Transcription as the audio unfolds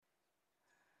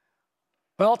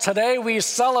Well, today we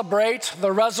celebrate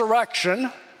the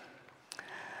resurrection,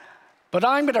 but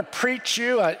I'm going to preach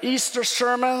you an Easter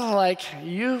sermon like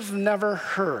you've never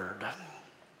heard.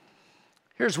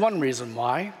 Here's one reason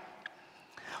why.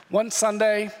 One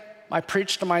Sunday, I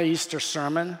preached my Easter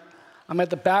sermon. I'm at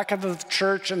the back of the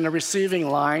church in the receiving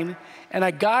line, and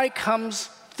a guy comes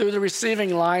through the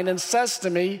receiving line and says to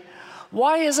me,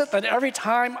 "Why is it that every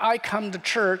time I come to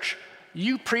church,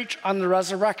 you preach on the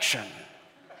resurrection?"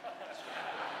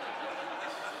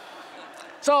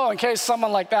 So in case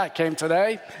someone like that came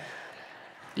today,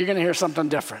 you're going to hear something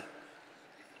different.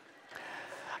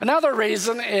 Another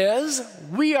reason is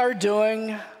we are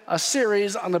doing a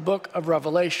series on the book of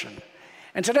Revelation.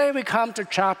 And today we come to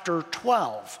chapter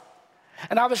 12.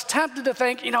 And I was tempted to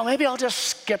think, maybe I'll just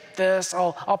skip this.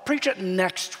 I'll preach it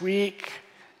next week.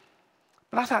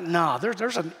 But I thought, no,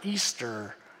 there's an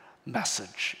Easter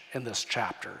message in this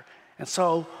chapter. And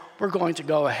so we're going to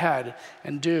go ahead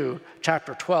and do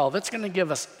chapter 12. It's going to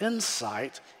give us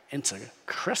insight into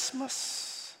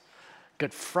Christmas,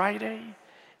 Good Friday,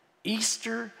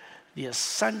 Easter, the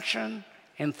Ascension,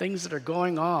 and things that are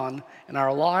going on in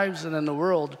our lives and in the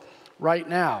world right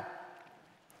now.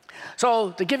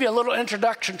 So to give you a little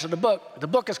introduction to the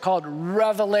book is called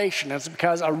Revelation. It's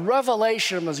because a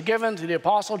revelation was given to the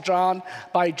Apostle John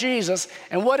by Jesus.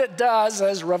 And what it does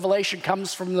is revelation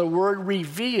comes from the word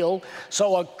reveal.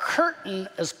 So a curtain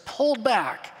is pulled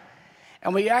back,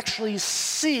 and we actually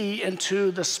see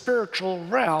into the spiritual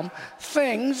realm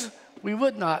things we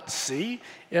would not see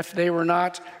if they were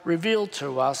not revealed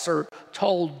to us or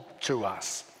told to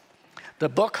us. The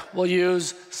book will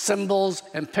use symbols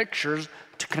and pictures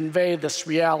to convey this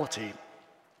reality.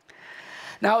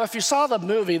 Now, if you saw the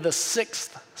movie The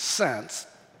Sixth Sense,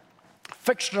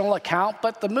 fictional account,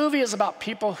 but the movie is about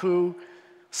people who,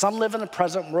 some live in the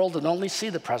present world and only see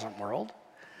the present world.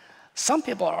 Some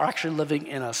people are actually living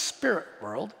in a spirit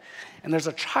world, and there's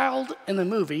a child in the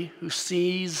movie who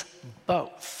sees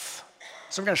both.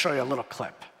 So I'm going to show you a little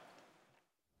clip.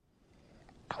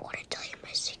 I want to tell you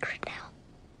my secret now.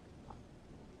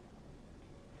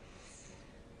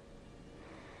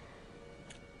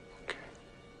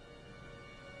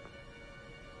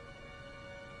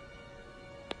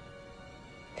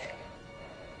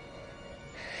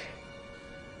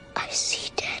 I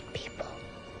see dead people.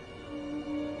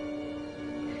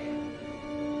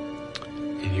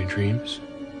 In your dreams?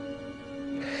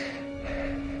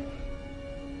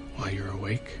 While you're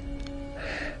awake?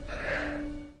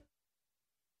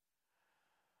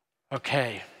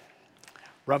 Okay,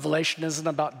 Revelation isn't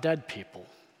about dead people,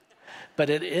 but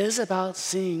it is about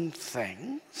seeing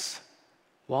things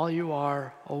while you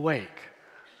are awake,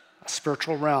 a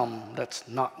spiritual realm that's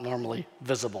not normally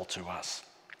visible to us.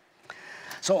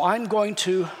 So I'm going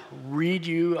to read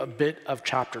you a bit of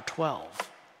chapter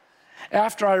 12.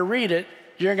 After I read it,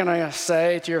 you're going to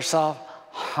say to yourself,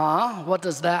 what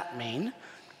does that mean?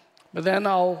 But then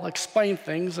I'll explain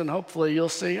things, and hopefully you'll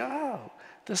see,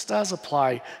 this does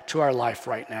apply to our life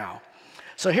right now.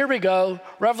 So here we go,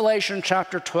 Revelation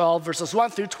chapter 12, verses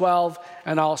 1 through 12,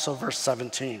 and also verse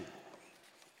 17.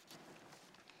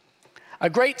 A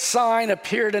great sign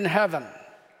appeared in heaven.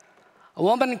 A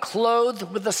woman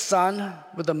clothed with the sun,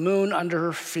 with the moon under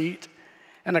her feet,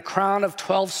 and a crown of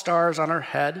 12 stars on her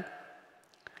head.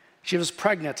 She was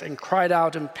pregnant and cried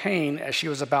out in pain as she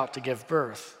was about to give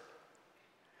birth.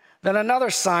 Then another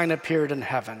sign appeared in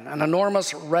heaven, an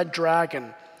enormous red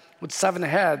dragon with 7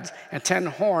 heads and 10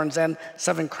 horns and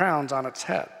 7 crowns on its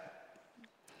head.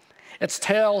 Its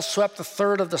tail swept a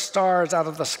third of the stars out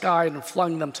of the sky and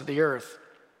flung them to the earth.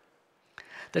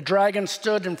 The dragon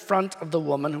stood in front of the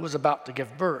woman who was about to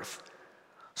give birth,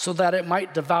 so that it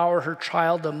might devour her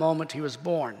child the moment he was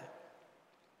born.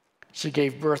 She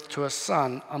gave birth to a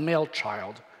son, a male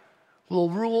child, who will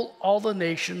rule all the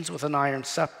nations with an iron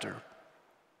scepter.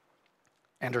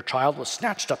 And her child was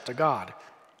snatched up to God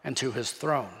and to his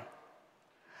throne.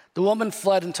 The woman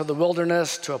fled into the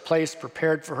wilderness to a place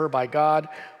prepared for her by God,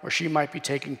 where she might be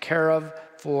taken care of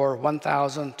for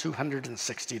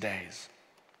 1,260 days.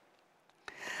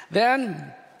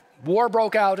 Then war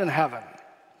broke out in heaven.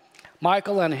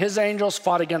 Michael and his angels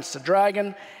fought against the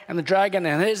dragon, and the dragon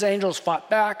and his angels fought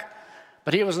back,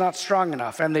 but he was not strong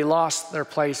enough, and they lost their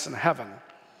place in heaven.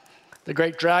 The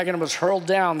great dragon was hurled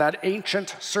down, that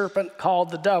ancient serpent called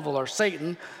the devil, or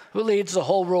Satan, who leads the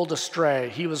whole world astray.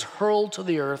 He was hurled to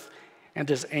the earth, and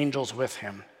his angels with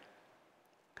him.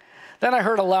 Then I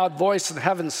heard a loud voice in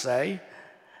heaven say,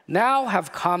 "Now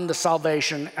have come the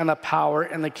salvation and the power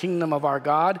and the kingdom of our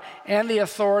God and the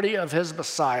authority of his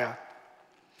Messiah.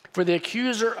 For the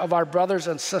accuser of our brothers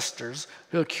and sisters,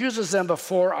 who accuses them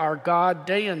before our God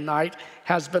day and night,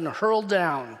 has been hurled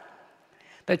down.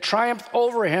 They triumphed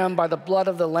over him by the blood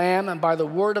of the Lamb and by the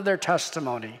word of their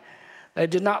testimony. They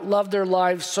did not love their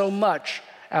lives so much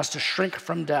as to shrink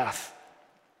from death.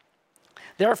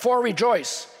 Therefore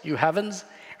rejoice, you heavens,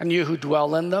 and you who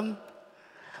dwell in them.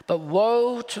 But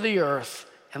woe to the earth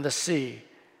and the sea,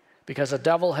 because the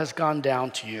devil has gone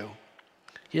down to you.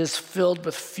 He is filled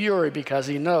with fury because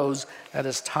he knows that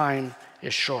his time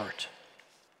is short.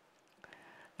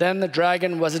 Then the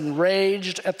dragon was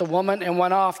enraged at the woman and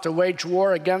went off to wage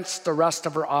war against the rest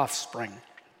of her offspring,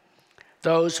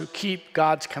 those who keep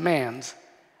God's commands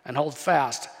and hold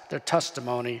fast their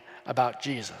testimony about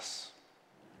Jesus.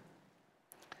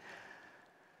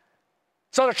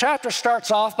 So the chapter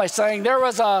starts off by saying there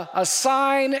was a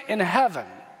sign in heaven.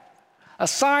 A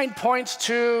sign points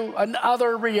to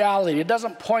another reality. It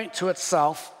doesn't point to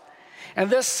itself.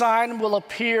 And this sign will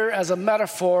appear as a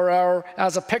metaphor or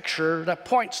as a picture that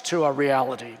points to a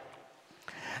reality.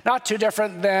 Not too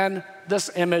different than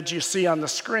this image you see on the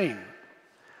screen.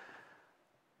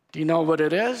 Do you know what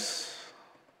it is?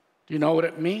 Do you know what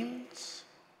it means?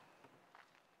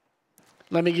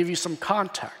 Let me give you some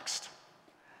context.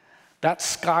 That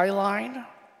skyline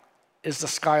is the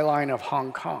skyline of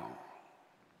Hong Kong.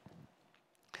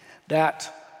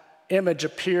 That image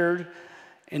appeared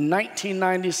in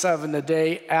 1997, the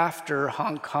day after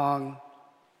Hong Kong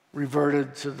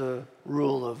reverted to the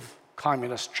rule of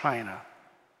communist China.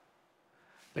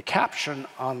 The caption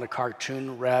on the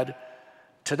cartoon read,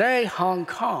 "Today Hong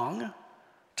Kong,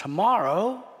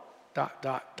 tomorrow, ...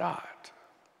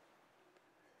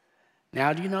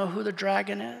 Now do you know who the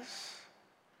dragon is?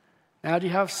 Now do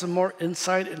you have some more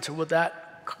insight into what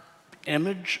that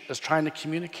image is trying to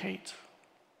communicate?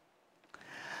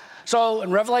 So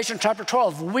in Revelation chapter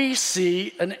 12, we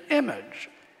see an image.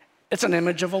 It's an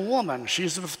image of a woman.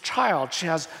 She's with child. She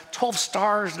has 12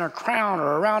 stars in her crown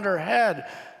or around her head.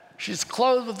 She's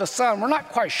clothed with the sun. We're not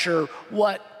quite sure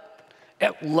what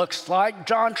it looks like.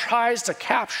 John tries to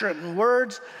capture it in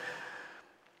words.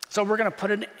 So we're going to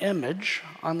put an image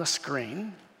on the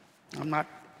screen.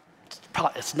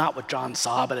 It's not what John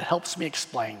saw, but it helps me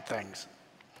explain things.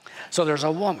 So there's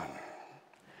a woman.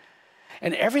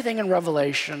 And everything in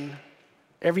Revelation,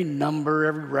 every number,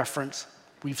 every reference,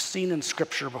 we've seen in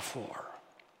Scripture before.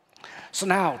 So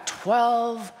now,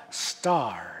 12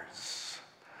 stars.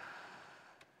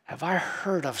 Have I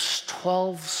heard of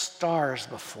 12 stars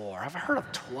before? Have I heard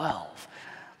of 12?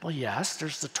 Well, yes,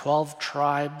 there's the 12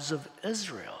 tribes of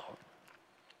Israel.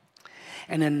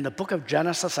 And in the book of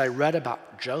Genesis, I read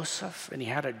about Joseph, and he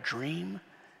had a dream,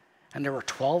 and there were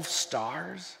 12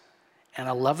 stars, and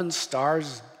 11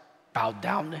 stars bowed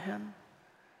down to him.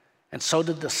 And so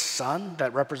did the sun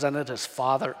that represented his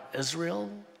father Israel,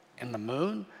 and the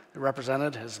moon that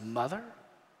represented his mother.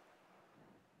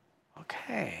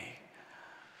 Okay,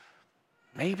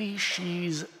 maybe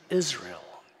she's Israel.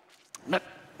 But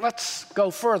let's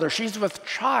go further. She's with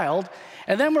child,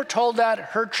 and then we're told that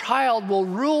her child will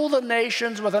rule the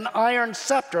nations with an iron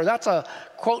scepter. That's a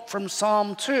quote from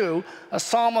Psalm 2, a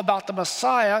psalm about the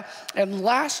Messiah. And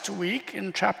last week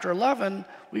in chapter 11,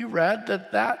 we read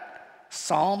that that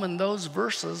psalm and those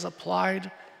verses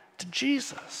applied to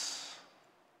Jesus.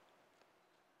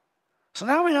 So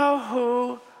now we know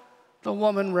who the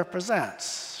woman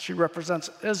represents. She represents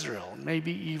Israel,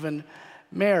 maybe even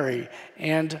Mary.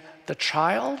 And the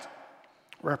child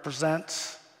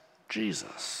represents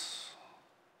Jesus.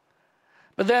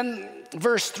 But then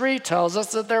verse 3 tells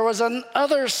us that there was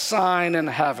another sign in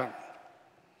heaven.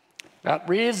 That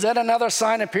reads, "Then another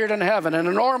sign appeared in heaven, an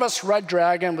enormous red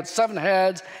dragon with 7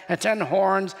 heads and 10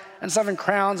 horns and 7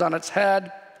 crowns on its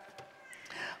head."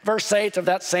 Verse 8 of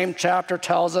that same chapter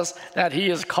tells us that he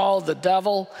is called the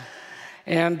devil,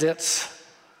 and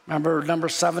remember, number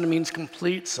 7 means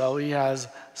complete, so he has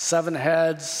 7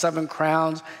 heads, 7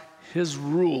 crowns. His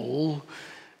rule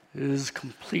is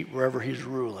complete wherever he's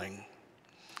ruling.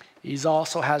 He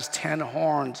also has 10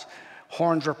 horns.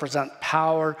 Horns represent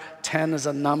power. 10 is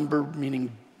a number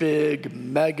meaning big,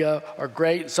 mega, or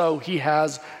great. So he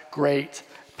has great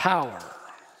power.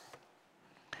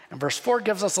 And verse 4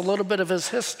 gives us a little bit of his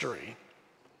history.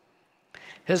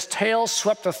 His tail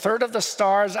swept a third of the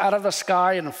stars out of the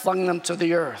sky and flung them to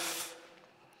the earth.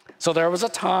 So there was a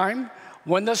time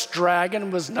when this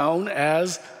dragon was known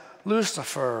as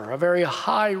Lucifer, a very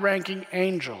high-ranking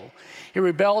angel. He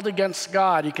rebelled against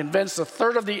God. He convinced a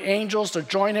third of the angels to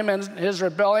join him in his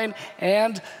rebellion,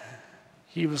 and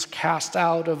he was cast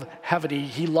out of heaven.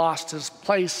 He lost his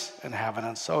place in heaven,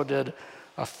 and so did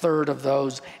a third of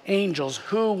those angels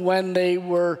who, when they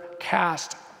were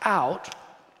cast out,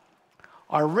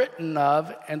 are written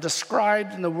of and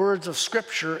described in the words of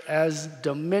Scripture as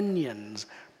dominions,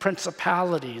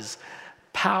 principalities,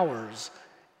 powers,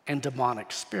 and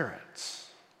demonic spirits.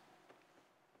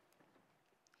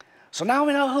 So now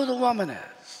we know who the woman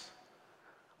is.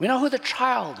 We know who the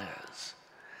child is.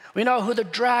 We know who the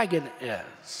dragon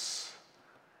is.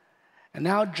 And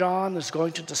now John is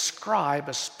going to describe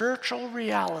a spiritual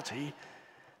reality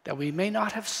that we may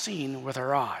not have seen with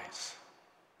our eyes.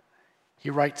 He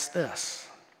writes this: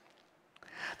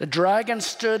 "The dragon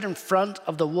stood in front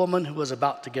of the woman who was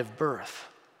about to give birth,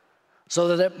 so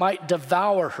that it might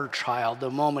devour her child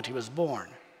the moment he was born.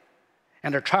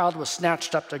 And her child was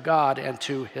snatched up to God and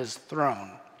to his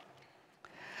throne."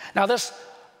 Now this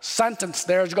sentence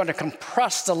there is going to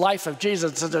compress the life of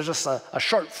Jesus into just a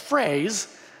short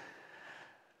phrase.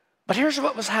 But here's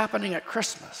what was happening at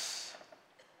Christmas.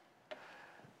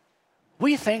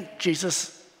 We think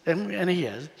Jesus, and he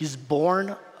is, he's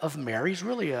born of Mary. He's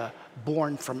really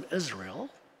born from Israel.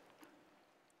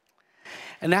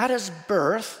 And at his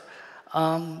birth,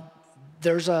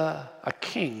 there's a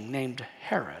king named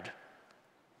Herod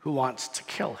who wants to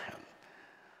kill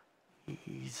him.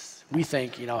 We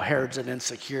think, Herod's an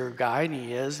insecure guy, and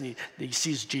he is. And he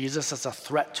sees Jesus as a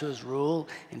threat to his rule,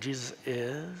 and Jesus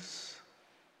is.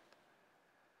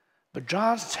 But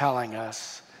John's telling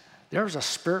us there's a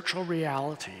spiritual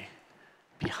reality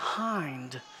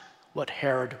behind what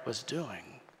Herod was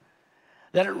doing.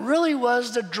 That it really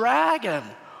was the dragon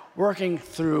working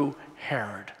through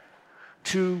Herod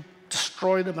to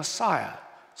destroy the Messiah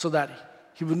so that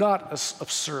he would not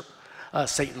usurp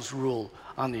Satan's rule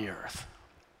on the earth.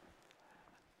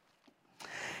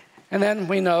 And then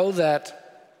we know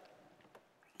that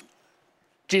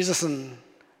Jesus and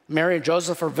Mary and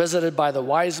Joseph are visited by the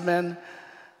wise men.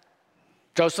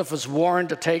 Joseph was warned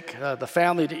to take the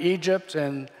family to Egypt,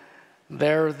 and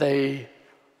there they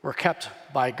were kept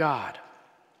by God.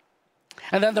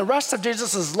 And then the rest of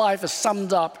Jesus' life is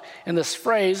summed up in this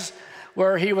phrase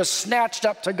where he was snatched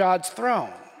up to God's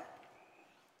throne.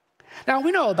 Now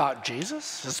we know about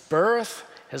Jesus, his birth,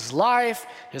 his life,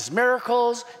 his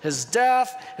miracles, his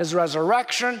death, his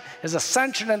resurrection, his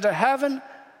ascension into heaven.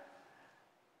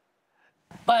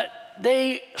 But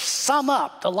they sum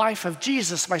up the life of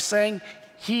Jesus by saying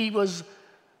he was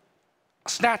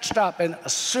snatched up and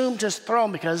assumed his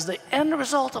throne, because the end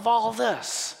result of all of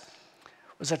this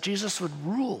was that Jesus would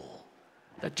rule,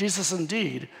 that Jesus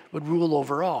indeed would rule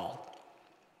over all.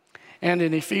 And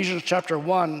in Ephesians chapter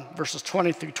 1, verses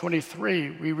 20 through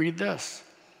 23, we read this: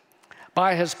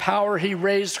 "By his power he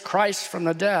raised Christ from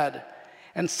the dead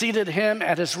and seated him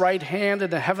at his right hand in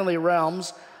the heavenly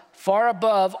realms, far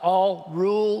above all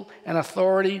rule and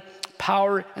authority,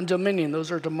 power and dominion."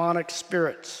 Those are demonic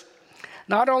spirits.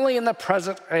 "Not only in the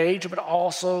present age, but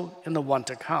also in the one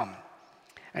to come.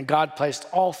 And God placed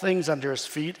all things under his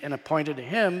feet and appointed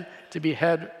him to be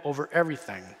head over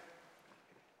everything."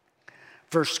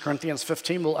 1 Corinthians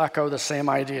 15 will echo the same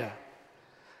idea.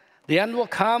 "The end will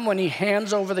come when he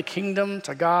hands over the kingdom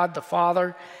to God the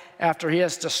Father, after he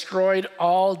has destroyed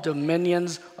all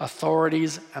dominions,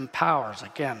 authorities, and powers."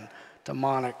 Again,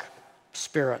 demonic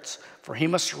spirits. "For he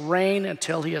must reign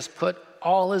until he has put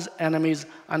all his enemies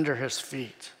under his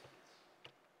feet."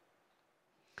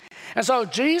 And so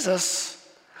Jesus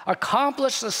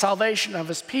accomplished the salvation of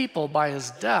his people by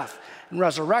his death and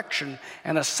resurrection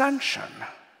and ascension.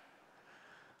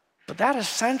 But that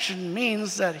ascension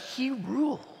means that he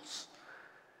rules.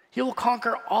 He will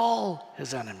conquer all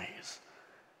his enemies,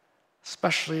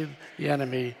 especially the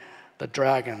enemy, the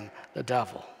dragon, the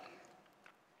devil.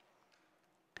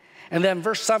 And then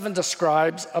verse 7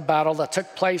 describes a battle that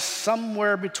took place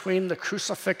somewhere between the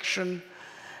crucifixion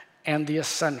and the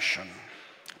ascension.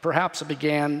 Perhaps it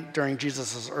began during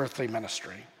Jesus' earthly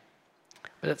ministry.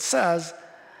 But it says,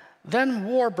 "Then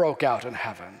war broke out in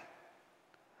heaven.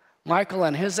 Michael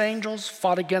and his angels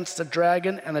fought against the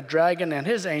dragon, and the dragon and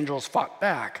his angels fought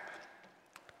back.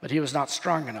 But he was not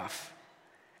strong enough,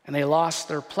 and they lost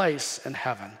their place in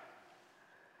heaven.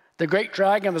 The great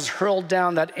dragon was hurled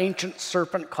down, that ancient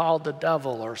serpent called the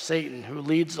devil, or Satan, who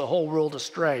leads the whole world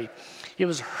astray. He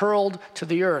was hurled to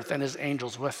the earth, and his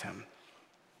angels with him."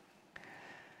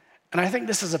 And I think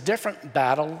this is a different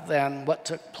battle than what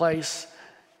took place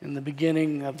in the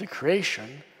beginning of the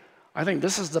creation. I think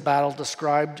this is the battle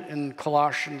described in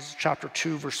Colossians chapter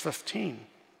 2, verse 15.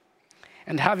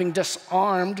 "And having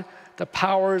disarmed the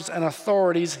powers and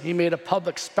authorities, he made a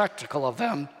public spectacle of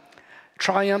them,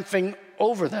 triumphing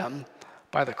over them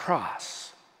by the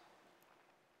cross."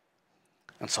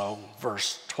 And so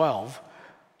verse 12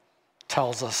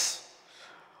 tells us,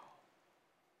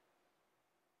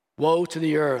 "Woe to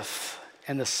the earth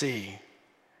and the sea,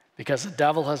 because the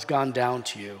devil has gone down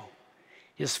to you.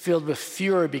 He is filled with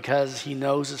fury because he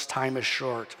knows his time is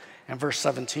short. And verse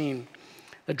 17,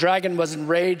 the dragon was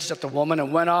enraged at the woman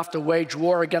and went off to wage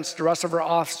war against the rest of her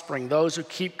offspring, those who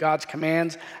keep God's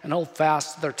commands and hold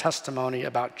fast to their testimony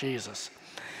about Jesus.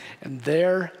 And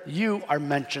there you are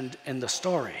mentioned in the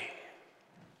story.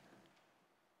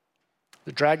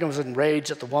 The dragon was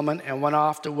enraged at the woman and went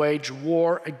off to wage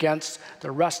war against the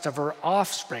rest of her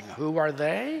offspring. Who are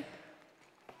they?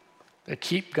 They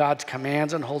keep God's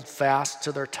commands and hold fast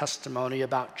to their testimony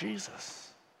about Jesus.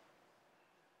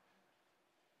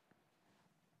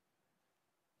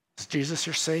 Is Jesus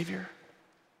your Savior?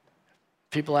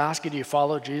 People ask you, do you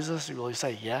follow Jesus? You will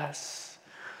say, yes.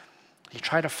 You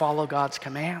try to follow God's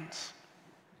commands.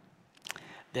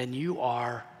 Then you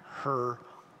are her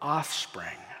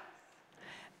offspring.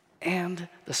 And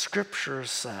the scripture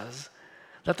says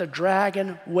that the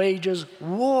dragon wages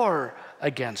war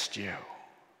against you.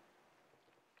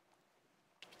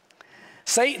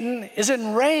 Satan is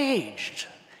enraged.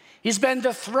 He's been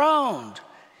dethroned.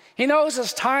 He knows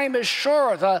his time is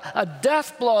short. A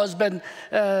death blow has been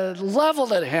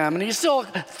leveled at him, and he's still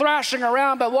thrashing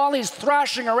around. But while he's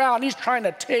thrashing around, he's trying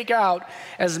to take out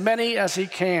as many as he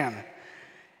can.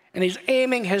 And he's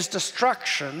aiming his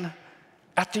destruction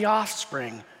at the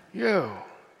offspring, you.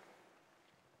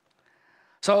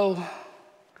 So,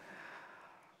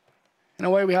 in a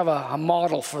way, we have a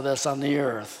model for this on the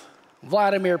earth.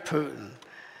 Vladimir Putin.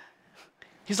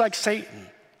 He's like Satan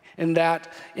in that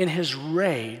in his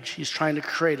rage, he's trying to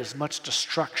create as much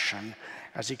destruction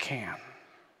as he can.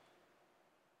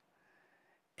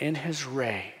 In his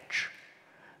rage,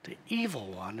 the evil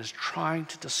one is trying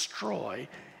to destroy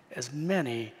as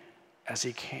many as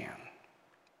he can.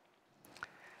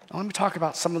 Now, let me talk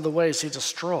about some of the ways he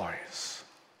destroys.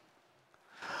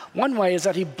 One way is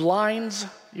that he blinds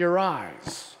your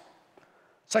eyes.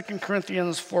 2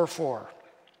 Corinthians 4:4.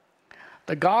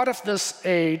 The God of this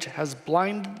age has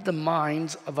blinded the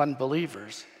minds of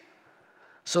unbelievers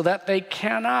so that they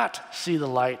cannot see the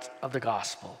light of the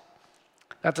gospel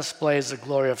that displays the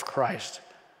glory of Christ,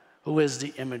 who is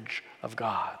the image of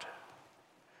God.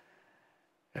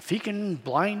 If he can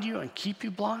blind you and keep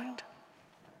you blind,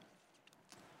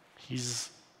 he's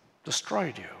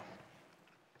destroyed you.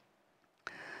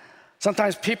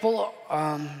 Sometimes people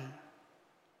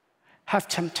have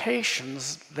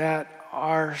temptations that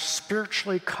are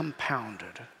spiritually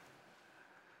compounded.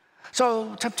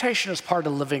 So temptation is part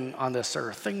of living on this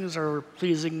earth. Things are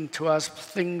pleasing to us,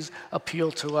 things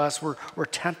appeal to us, we're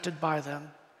tempted by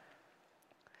them.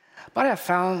 But I have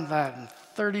found that in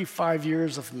 35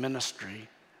 years of ministry,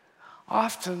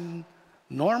 often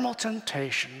normal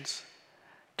temptations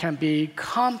can be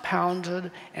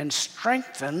compounded and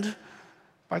strengthened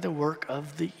by the work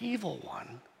of the evil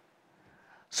one.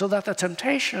 So that the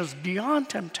temptation is beyond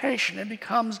temptation. It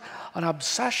becomes an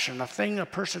obsession, a thing a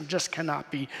person just cannot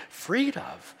be freed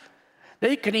of.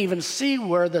 They can even see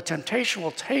where the temptation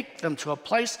will take them to a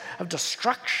place of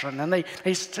destruction, and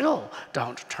they still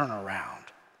don't turn around.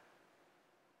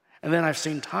 And then I've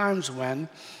seen times when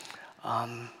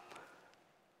the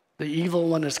evil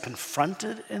one is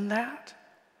confronted in that,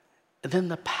 and then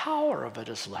the power of it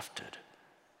is lifted.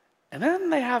 And then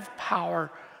they have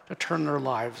power to turn their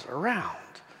lives around.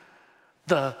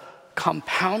 The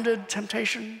compounded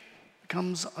temptation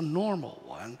becomes a normal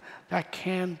one that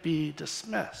can be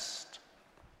dismissed.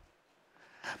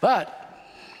 But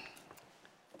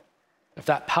if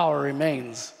that power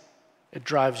remains, it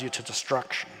drives you to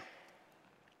destruction.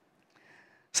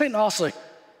 Satan also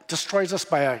destroys us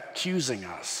by accusing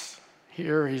us.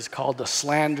 Here he's called the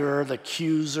slanderer, the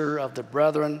accuser of the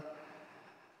brethren.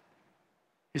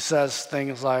 He says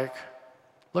things like,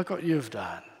 look what you've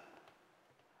done.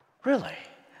 Really?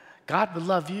 God would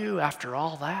love you after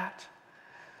all that?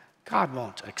 God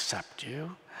won't accept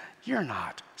you. You're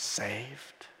not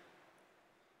saved.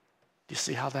 Do you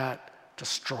see how that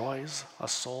destroys a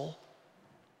soul?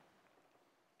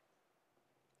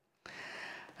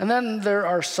 And then there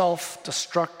are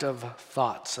self-destructive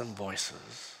thoughts and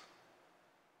voices.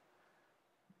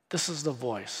 This is the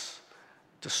voice.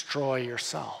 Destroy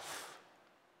yourself.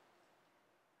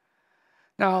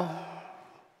 Now,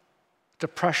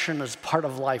 depression is part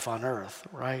of life on earth,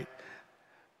 right?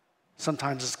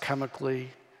 Sometimes it's chemically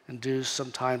induced,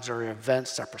 sometimes there are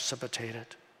events that precipitate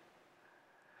it.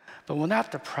 But when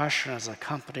that depression is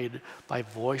accompanied by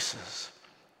voices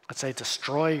that say,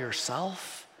 destroy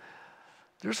yourself,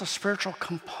 there's a spiritual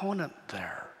component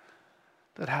there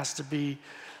that has to be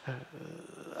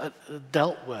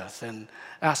dealt with, and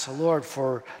ask the Lord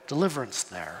for deliverance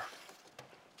there.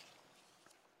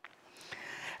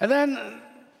 And then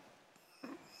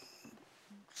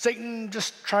Satan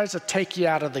just tries to take you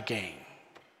out of the game.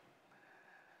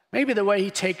 Maybe the way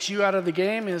he takes you out of the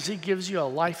game is he gives you a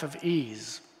life of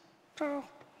ease. So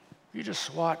you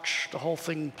just watch the whole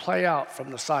thing play out from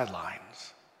the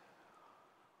sidelines.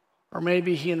 Or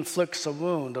maybe he inflicts a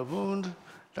wound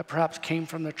that perhaps came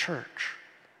from the church.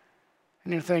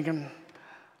 And you're thinking,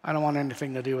 I don't want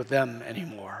anything to do with them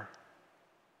anymore.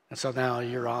 And so now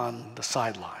you're on the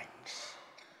sidelines,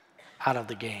 out of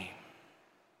the game.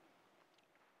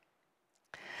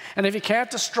 And if he can't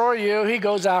destroy you, he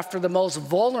goes after the most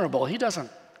vulnerable. He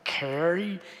doesn't care.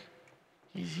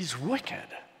 He's wicked.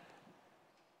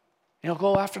 He'll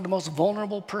go after the most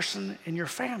vulnerable person in your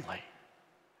family,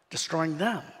 destroying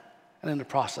them, and in the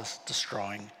process,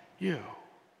 destroying you.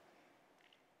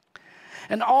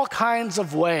 In all kinds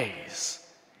of ways,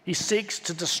 he seeks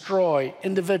to destroy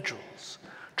individuals,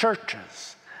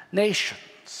 churches, nations.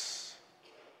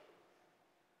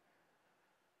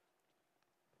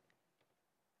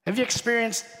 Have you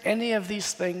experienced any of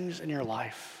these things in your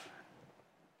life?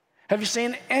 Have you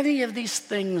seen any of these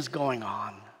things going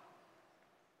on?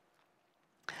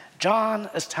 John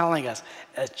is telling us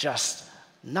it's just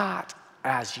not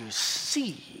as you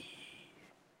see.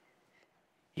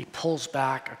 He pulls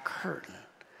back a curtain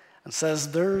and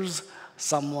says there's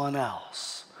someone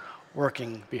else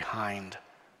working behind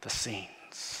the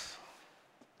scenes.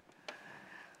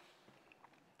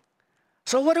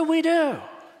 So what do?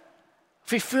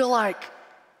 If we feel like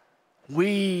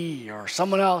we or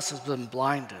someone else has been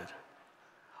blinded,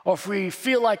 or if we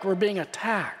feel like we're being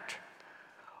attacked,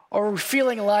 or we're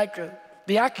feeling like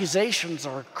the accusations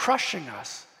are crushing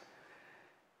us,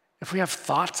 if we have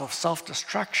thoughts of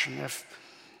self-destruction, if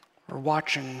we're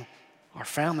watching our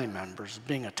family members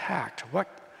being attacked, what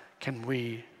can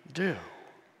we do?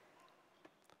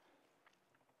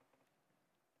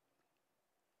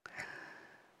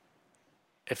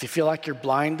 If you feel like you're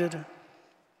blinded,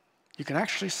 you can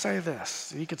actually say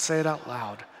this. You could say it out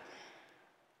loud.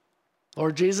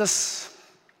 Lord Jesus,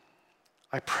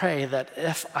 I pray that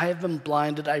if I have been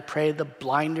blinded, I pray the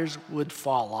blinders would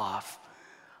fall off.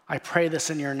 I pray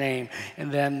this in your name.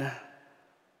 And then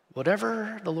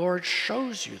whatever the Lord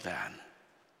shows you then,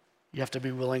 you have to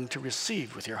be willing to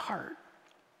receive with your heart.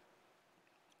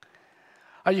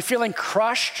 Are you feeling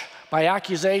crushed by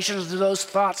accusations? Do those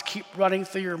thoughts keep running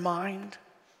through your mind?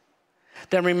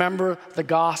 Then remember the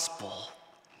gospel.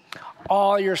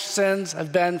 All your sins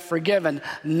have been forgiven.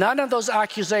 None of those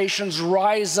accusations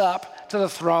rise up to the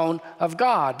throne of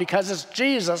God because it's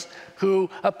Jesus who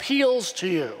appeals to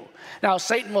you. Now,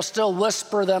 Satan will still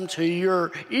whisper them to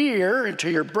your ear and to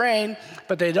your brain,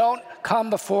 but they don't come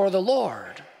before the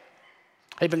Lord.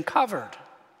 They've been covered.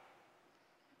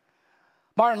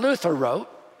 Martin Luther wrote,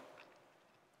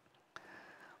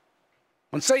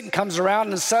 when Satan comes around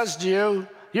and says to you,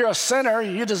 you're a sinner,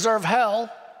 you deserve hell,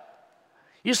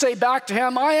 you say back to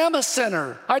him, I am a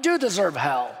sinner, I do deserve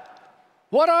hell.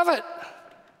 What of it?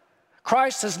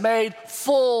 Christ has made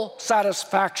full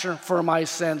satisfaction for my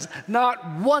sins.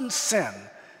 Not one sin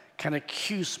can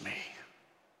accuse me.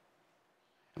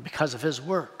 And because of his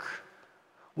work,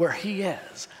 where he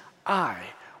is, I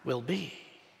will be.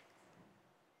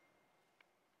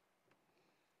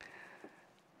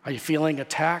 Are you feeling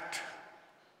attacked?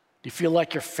 Do you feel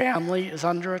like your family is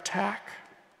under attack?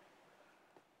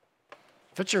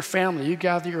 If it's your family, you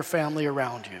gather your family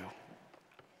around you.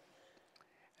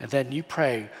 And then you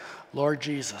pray, Lord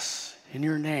Jesus, in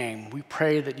your name, we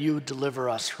pray that you would deliver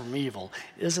us from evil.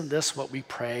 Isn't this what we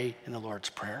pray in the Lord's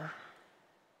Prayer?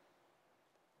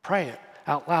 Pray it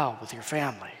out loud with your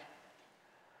family.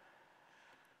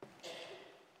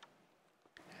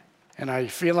 And are you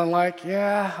feeling like,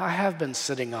 yeah, I have been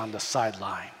sitting on the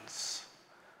sidelines?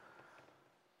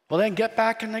 Well, then get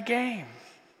back in the game.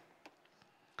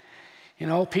 You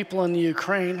know, people in the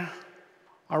Ukraine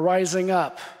are rising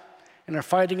up and are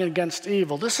fighting against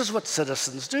evil. This is what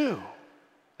citizens do.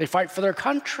 They fight for their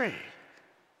country.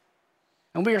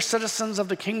 And we are citizens of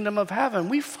the kingdom of heaven.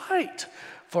 We fight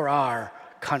for our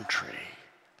country.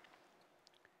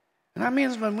 And that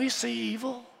means when we see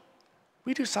evil,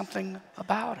 we do something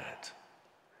about it.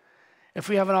 If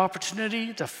we have an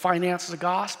opportunity to finance the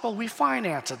gospel, we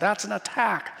finance it. That's an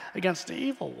attack against the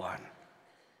evil one.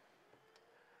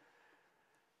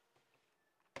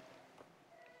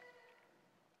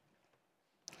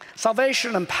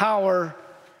 Salvation and power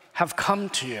have come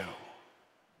to you.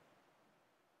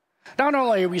 Not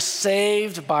only are we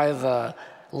saved by the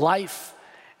life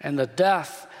and the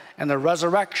death and the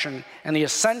resurrection and the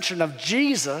ascension of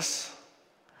Jesus,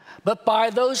 but by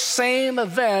those same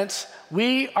events,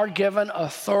 we are given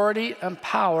authority and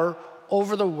power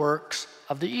over the works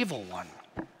of the evil one.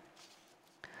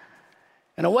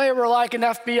 In a way, we're like an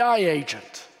FBI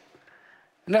agent.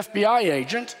 An FBI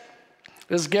agent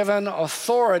is given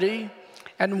authority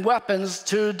and weapons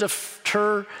to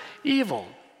deter evil.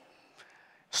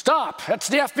 Stop, it's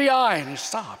the FBI. And you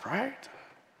stop, right?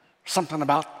 Something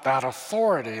about that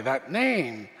authority, that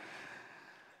name.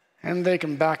 And they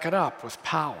can back it up with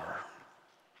power.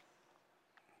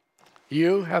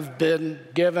 You have been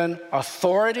given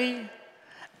authority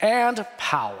and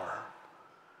power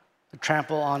to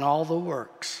trample on all the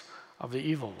works of the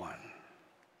evil one.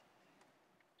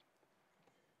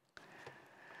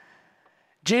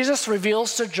 Jesus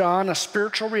reveals to John a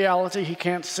spiritual reality he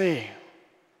can't see.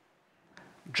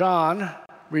 John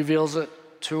reveals it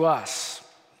to us.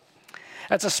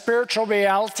 It's a spiritual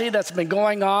reality that's been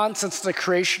going on since the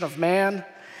creation of man.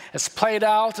 It's played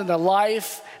out in the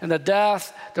life and the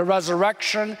death, the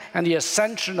resurrection and the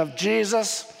ascension of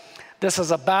Jesus. This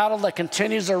is a battle that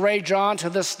continues to rage on to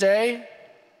this day.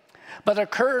 But the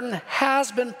curtain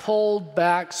has been pulled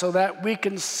back so that we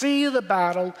can see the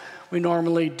battle we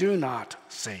normally do not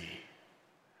see.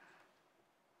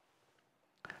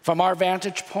 From our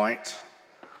vantage point,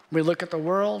 we look at the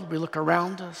world, we look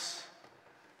around us,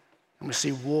 and we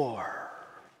see war,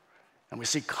 and we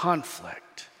see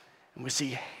conflict, and we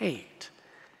see hate,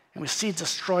 and we see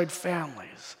destroyed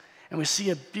families, and we see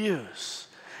abuse,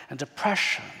 and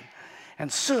depression,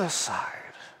 and suicide.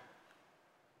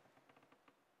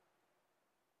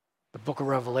 The book of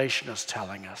Revelation is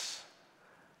telling us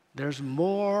there's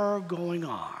more going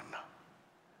on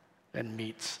than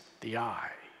meets the eye.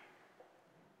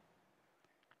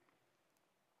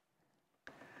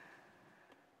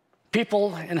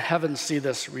 People in heaven see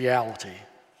this reality,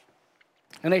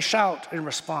 and they shout in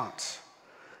response.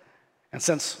 And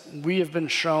since we have been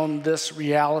shown this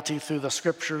reality through the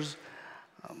scriptures,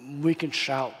 we can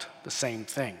shout the same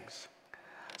things.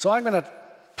 So I'm going to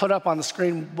put up on the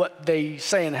screen what they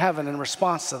say in heaven in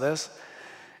response to this,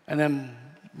 and then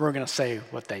we're going to say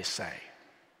what they say.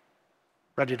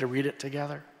 Ready to read it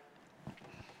together?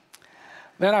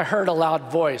 Then I heard a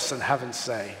loud voice in heaven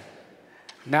say,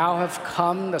 "Now have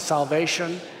come the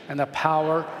salvation and the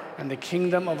power and the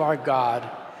kingdom of our God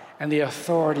and the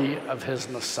authority of his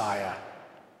Messiah.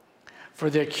 For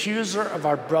the accuser of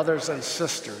our brothers and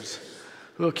sisters,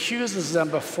 who accuses them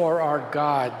before our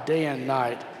God day and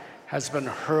night, has been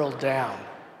hurled down.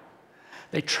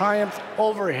 They triumphed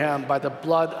over him by the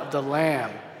blood of the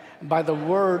Lamb and by the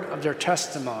word of their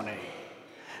testimony.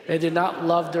 They did not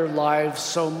love their lives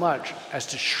so much as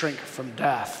to shrink from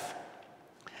death.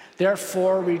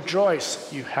 Therefore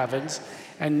rejoice, you heavens,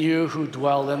 and you who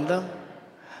dwell in them.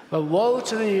 But woe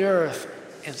to the earth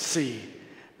and sea,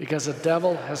 because the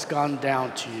devil has gone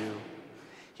down to you.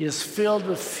 He is filled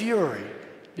with fury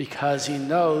because he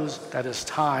knows that his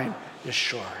time is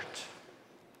short."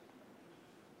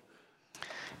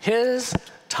 His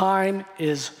time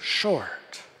is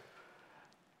short.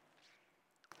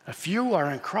 If you are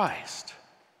in Christ,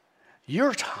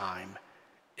 your time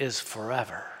is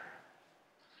forever.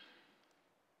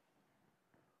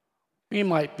 We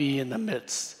might be in the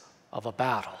midst of a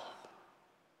battle,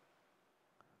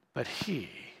 but he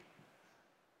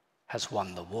has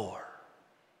won the war.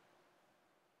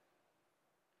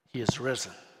 He is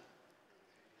risen.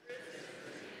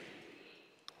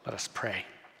 Let us pray.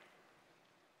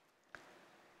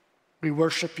 We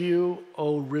worship you,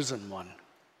 O risen one,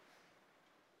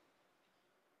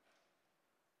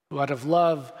 who out of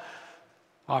love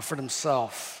offered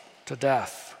himself to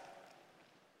death,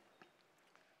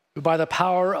 who by the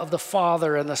power of the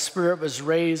Father and the Spirit was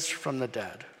raised from the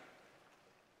dead,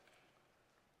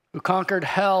 who conquered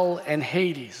hell and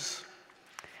Hades,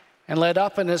 and led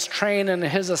up in his train and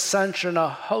his ascension a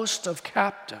host of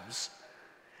captives,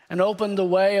 and opened the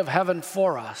way of heaven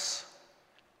for us.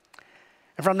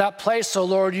 And from that place, O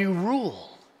Lord, you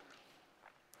rule.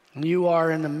 And you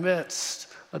are in the midst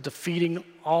of defeating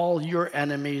all your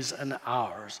enemies and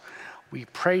ours. We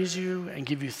praise you and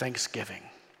give you thanksgiving.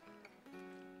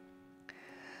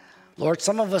 Lord,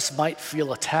 some of us might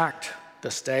feel attacked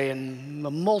this day in a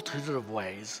multitude of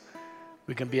ways.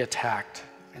 We can be attacked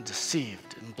and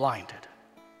deceived and blinded.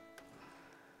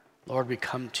 Lord, we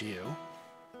come to you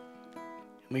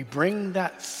and we bring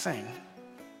that thing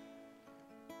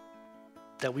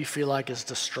that we feel like is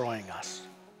destroying us.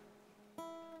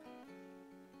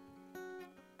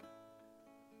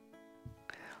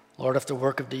 Lord, if the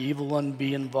work of the evil one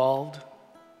be involved,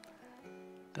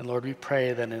 then Lord, we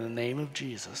pray that in the name of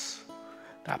Jesus,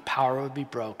 that power would be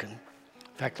broken.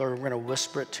 In fact, Lord, we're going to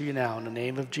whisper it to you now. In the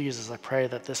name of Jesus, I pray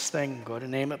that this thing, go ahead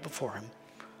and name it before him,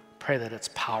 pray that its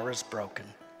power is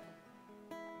broken.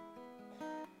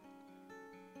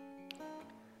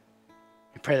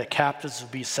 We Pray that captives will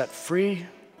be set free.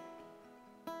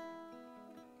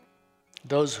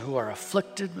 Those who are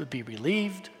afflicted would be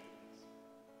relieved.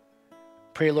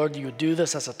 Pray, Lord, that you would do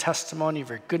this as a testimony of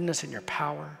your goodness and your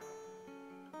power.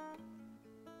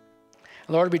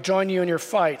 Lord, we join you in your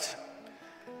fight.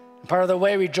 And part of the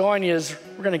way we join you is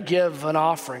we're going to give an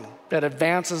offering that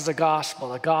advances the gospel.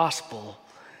 The gospel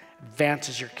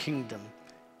advances your kingdom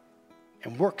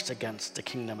and works against the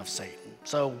kingdom of Satan.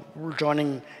 So we're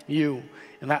joining you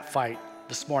in that fight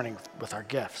this morning with our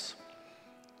gifts.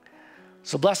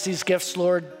 So bless these gifts,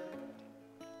 Lord.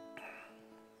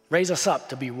 Raise us up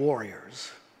to be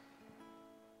warriors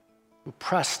who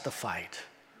press the fight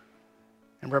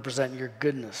and represent your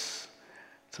goodness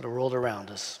to the world around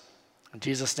us. In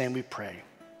Jesus' name we pray.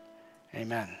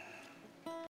 Amen.